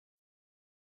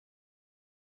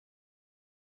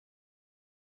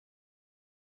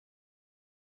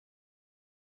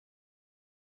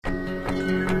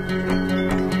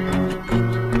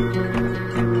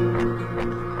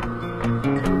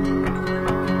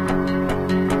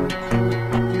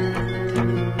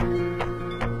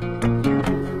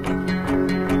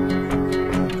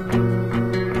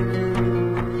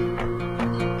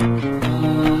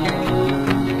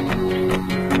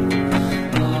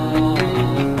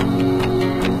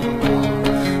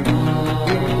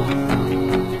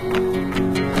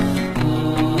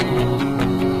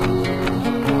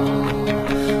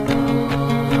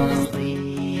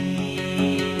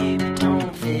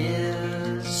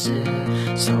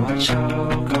I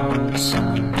choke on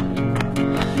sun,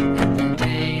 and the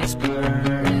days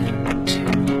blur into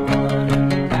one,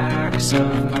 and the backs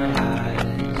of my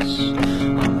eyes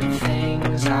on the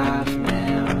things I've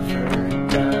never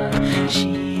done.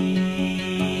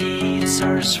 Sheets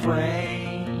are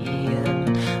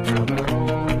swaying from an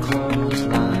old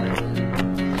clothesline,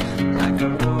 like a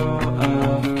row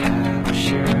of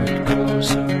captured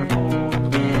ghosts of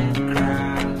old mid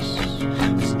grass.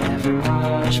 Was never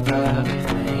much, but